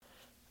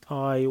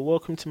Hi,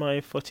 welcome to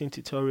my 14th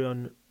tutorial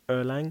on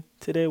Erlang.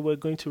 Today we're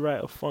going to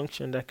write a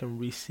function that can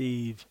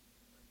receive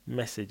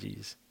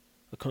messages,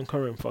 a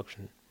concurrent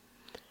function.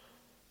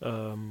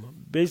 I'm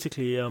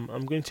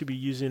going to be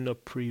using a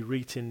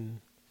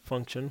pre-written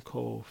function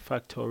called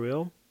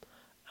factorial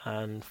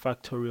and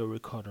factorial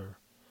recorder.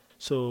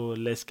 So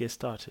let's get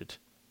started.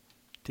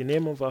 The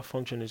name of our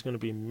function is going to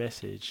be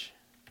message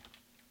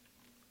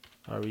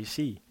rec.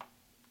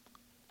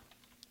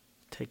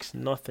 Takes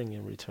nothing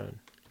in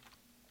return.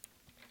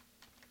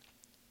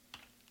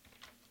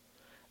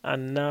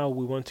 And now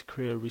we want to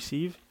create a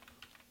receive.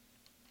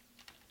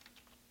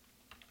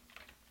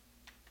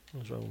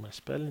 What's wrong with my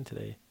spelling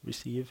today?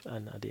 Receive,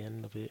 and at the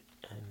end of it,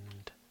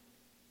 and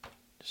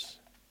just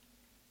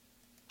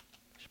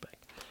back.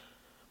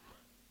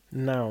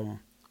 Now,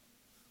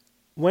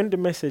 when the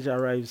message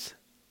arrives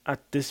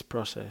at this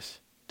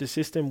process, the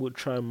system will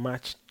try and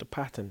match the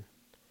pattern.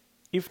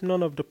 If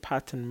none of the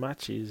pattern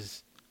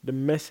matches, the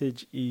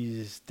message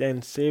is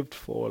then saved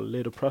for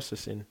later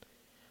processing,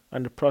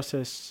 and the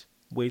process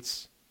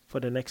waits for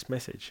the next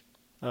message.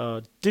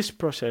 This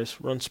process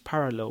runs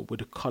parallel with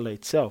the caller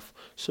itself.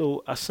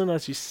 So as soon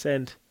as you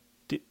send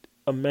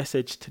a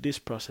message to this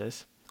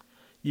process,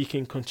 you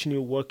can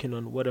continue working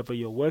on whatever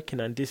you're working,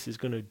 and this is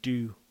going to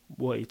do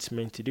what it's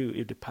meant to do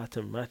if the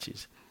pattern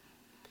matches.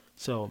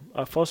 So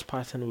our first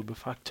pattern will be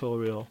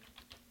factorial,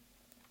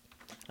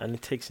 and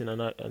it takes in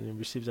and it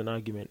receives an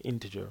argument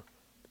integer.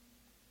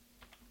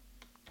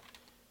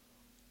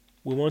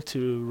 We want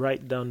to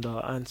write down the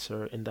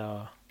answer in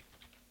the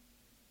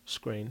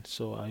screen,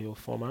 so IO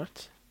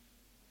format,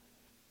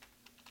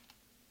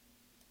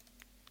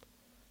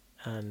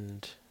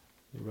 and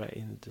write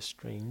in the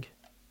string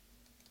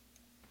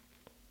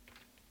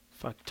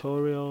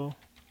factorial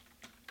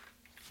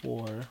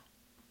for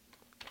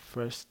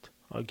first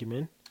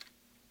argument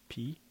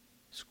p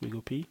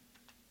squiggle p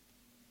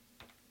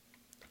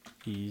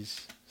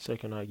is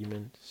second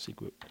argument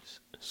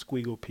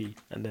squiggle p,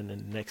 and then the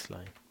next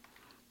line,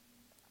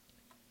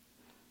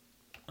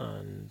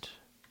 and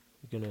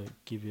we're gonna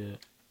give you a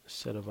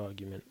set of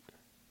argument,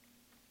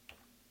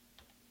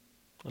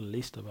 a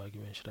list of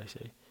arguments should I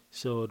say.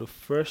 So the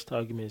first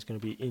argument is going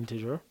to be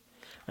integer,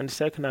 and the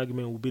second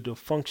argument will be the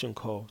function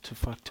call to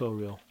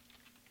factorial,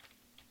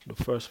 the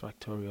first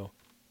factorial.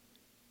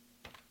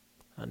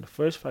 And the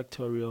first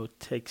factorial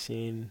takes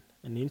in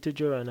an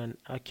integer and an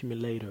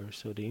accumulator.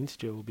 So the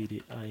integer will be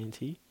the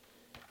int,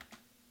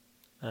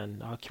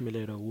 and the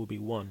accumulator will be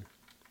 1.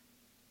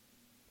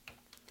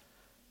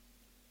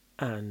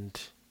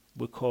 And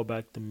we call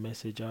back the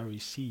message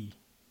rec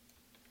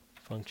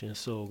function,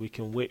 so we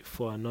can wait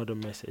for another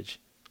message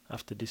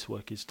after this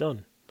work is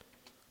done.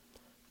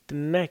 The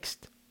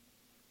next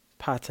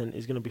pattern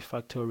is going to be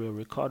factorial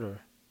recorder.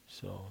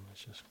 So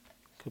let's just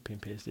copy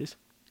and paste this.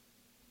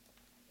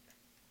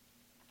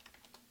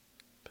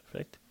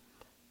 Perfect.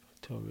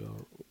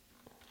 Factorial.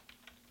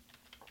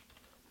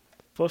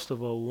 First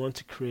of all, we want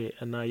to create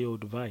an IO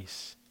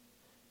device.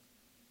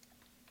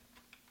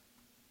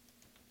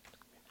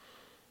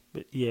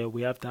 But yeah,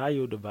 we have the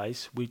IO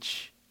device,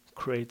 which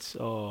creates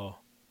a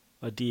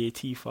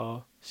DAT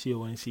file,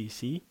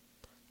 concc,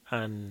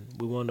 and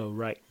we want to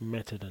write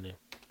method on it,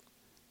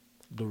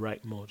 the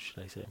write mode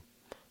should I say,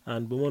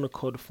 and we want to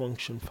call the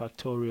function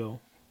factorial.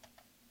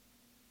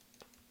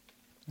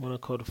 We want to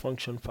call the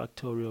function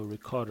factorial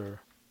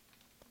recorder,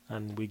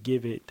 and we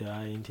give it the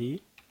int,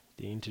 the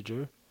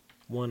integer,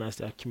 1 as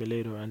the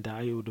accumulator, and the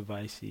IO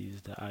device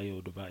is the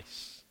IO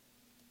device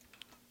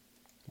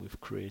we've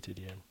created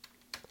here.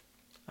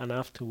 And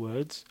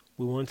afterwards,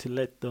 we want to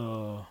let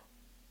the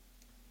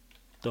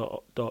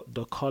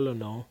caller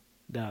know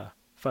that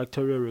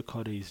factorial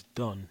recorder is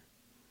done.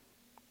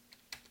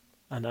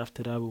 And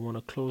after that, we want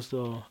to close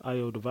the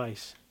IO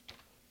device.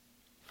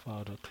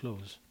 File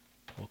close,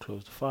 or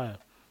close the file.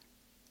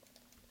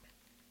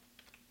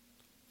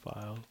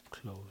 File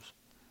close.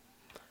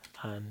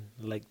 And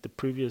like the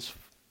previous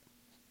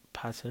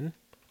pattern,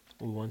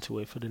 we want to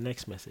wait for the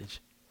next message.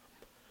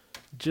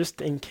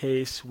 Just in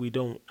case we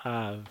don't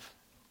have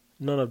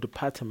none of the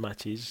pattern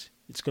matches,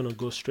 it's going to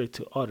go straight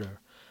to other,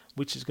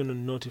 which is going to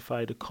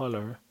notify the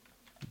caller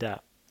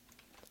that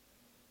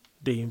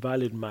the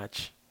invalid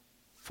match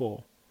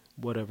for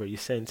whatever you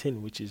sent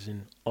in, which is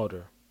in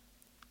order.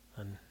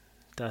 And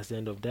that's the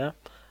end of that.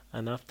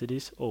 And after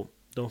this,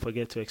 don't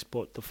forget to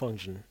export the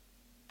function.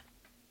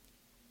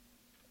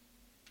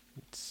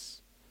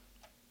 It's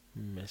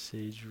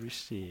message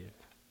receive,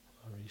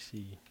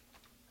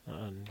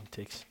 and it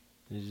takes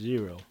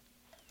 0.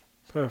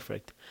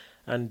 Perfect.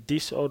 And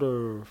these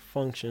other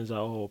functions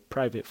are all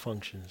private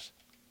functions,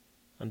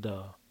 and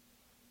the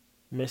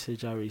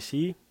message rec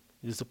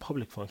is the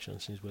public function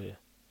since we're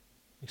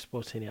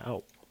exporting it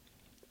out.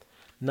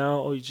 Now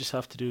all you just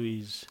have to do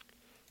is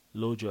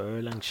load your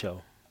Erlang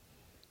shell.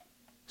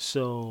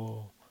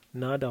 So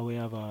now that we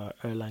have our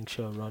Erlang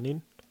shell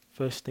running,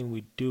 first thing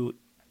we do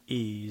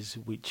is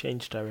we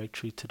change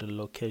directory to the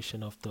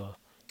location of the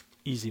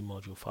easy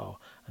module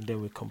file, and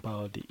then we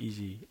compile the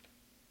easy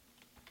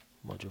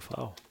module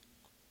file.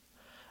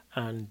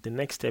 And the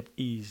next step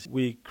is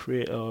we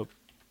create a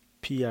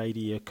PID,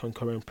 a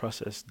concurrent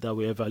process that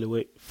we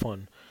evaluate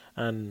fun.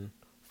 And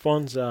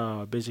funs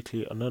are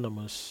basically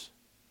anonymous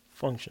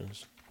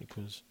functions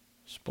because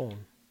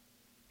spawn.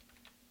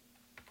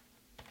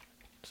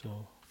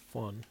 So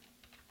fun,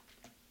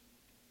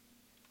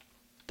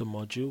 the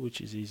module,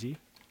 which is easy,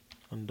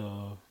 and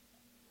the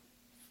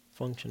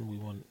function we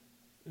want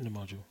in the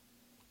module.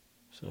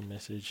 So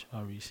message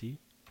rec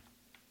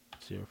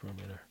 0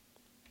 parameter.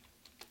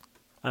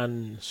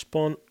 And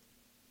spawn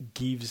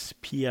gives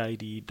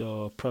PID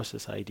the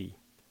process ID.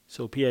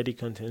 So PID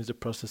contains the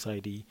process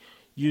ID.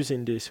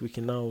 Using this, we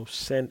can now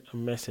send a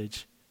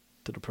message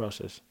to the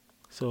process.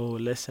 So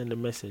let's send a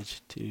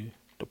message to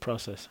the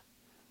process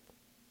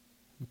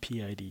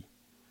PID. The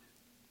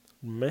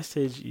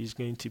message is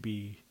going to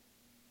be,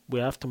 we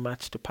have to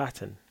match the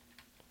pattern,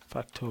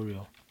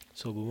 factorial.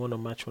 So we want to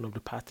match one of the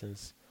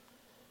patterns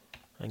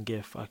and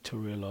get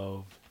factorial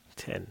of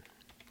 10.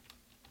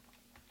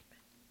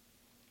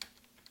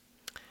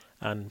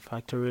 And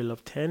factorial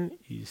of 10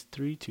 is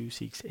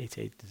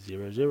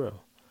 3268800.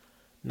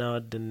 Now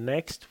the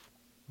next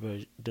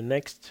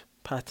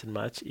pattern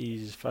match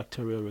is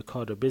factorial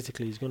recorder.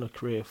 Basically, it's going to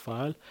create a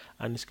file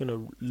and it's going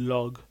to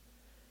log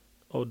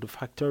all the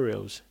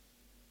factorials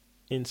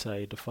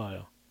inside the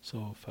file.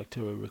 So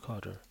factorial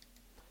recorder.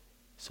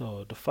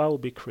 So the file will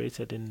be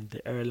created in the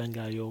Erlang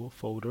IO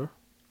folder.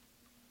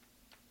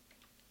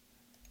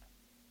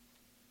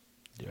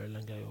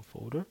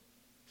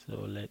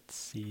 So let's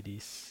see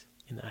this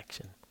in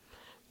action.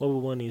 What we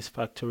want is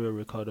factorial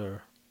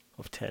recorder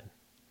of 10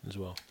 as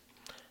well.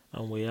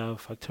 And we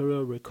have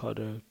factorial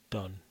recorder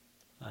done.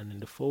 And in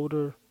the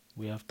folder,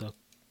 we have the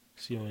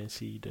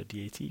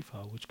conc.dat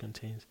file, which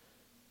contains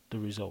the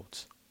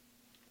results.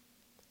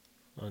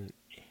 And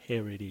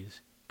here it is.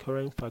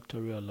 Current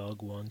factorial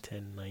log 1,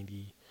 10,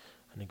 90,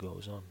 and it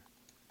goes on.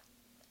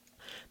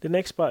 The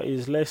next part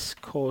is let's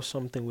call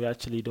something we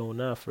actually don't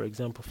have. For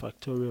example,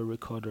 factorial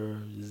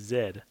recorder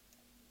Z.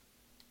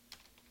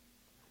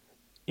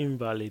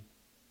 Invalid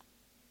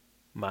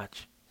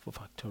match for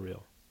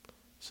factorial.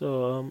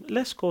 So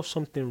let's call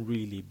something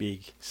really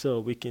big so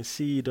we can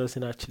see it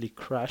doesn't actually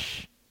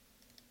crash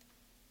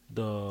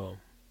the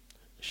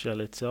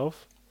shell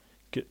itself,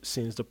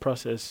 since the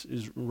process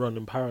is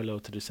running parallel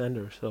to the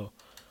sender. So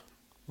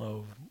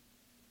let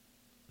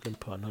me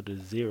put another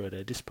 0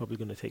 there. This is probably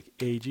going to take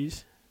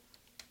ages.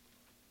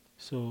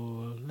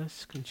 So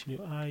let's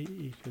continue. I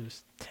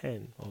equals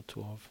 10 or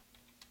 12.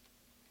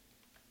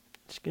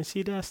 As you can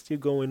see, that's still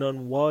going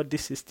on while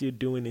this is still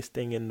doing its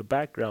thing in the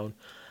background,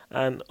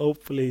 and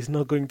hopefully it's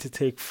not going to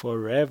take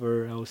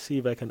forever. I'll see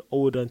if I can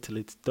hold until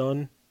it's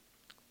done.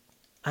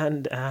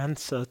 And the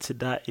answer to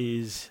that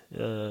is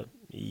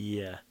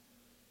yeah,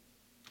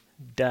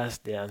 that's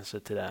the answer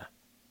to that,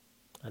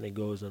 and it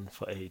goes on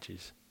for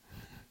ages.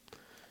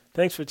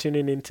 Thanks for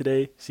tuning in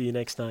today. See you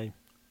next time.